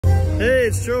Hey,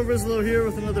 it's Joe Rislow here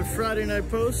with another Friday Night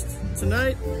Post.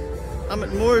 Tonight, I'm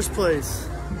at Moore's Place,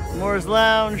 Moore's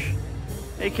Lounge,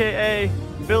 aka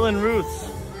Bill and Ruth's,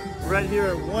 right here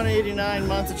at 189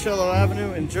 Monticello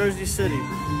Avenue in Jersey City.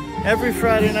 Every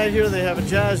Friday night here they have a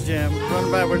jazz jam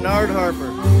run by Bernard Harper.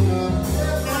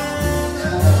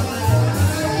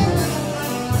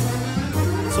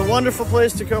 It's a wonderful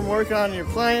place to come work on your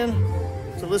playing,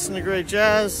 to listen to great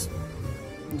jazz,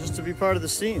 and just to be part of the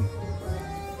scene.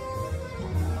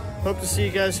 Hope to see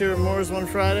you guys here at Moore's one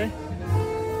Friday.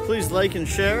 Please like and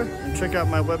share, and check out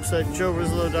my website,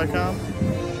 joerislow.com,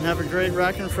 and have a great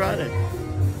rockin' Friday.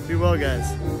 Be well,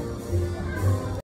 guys.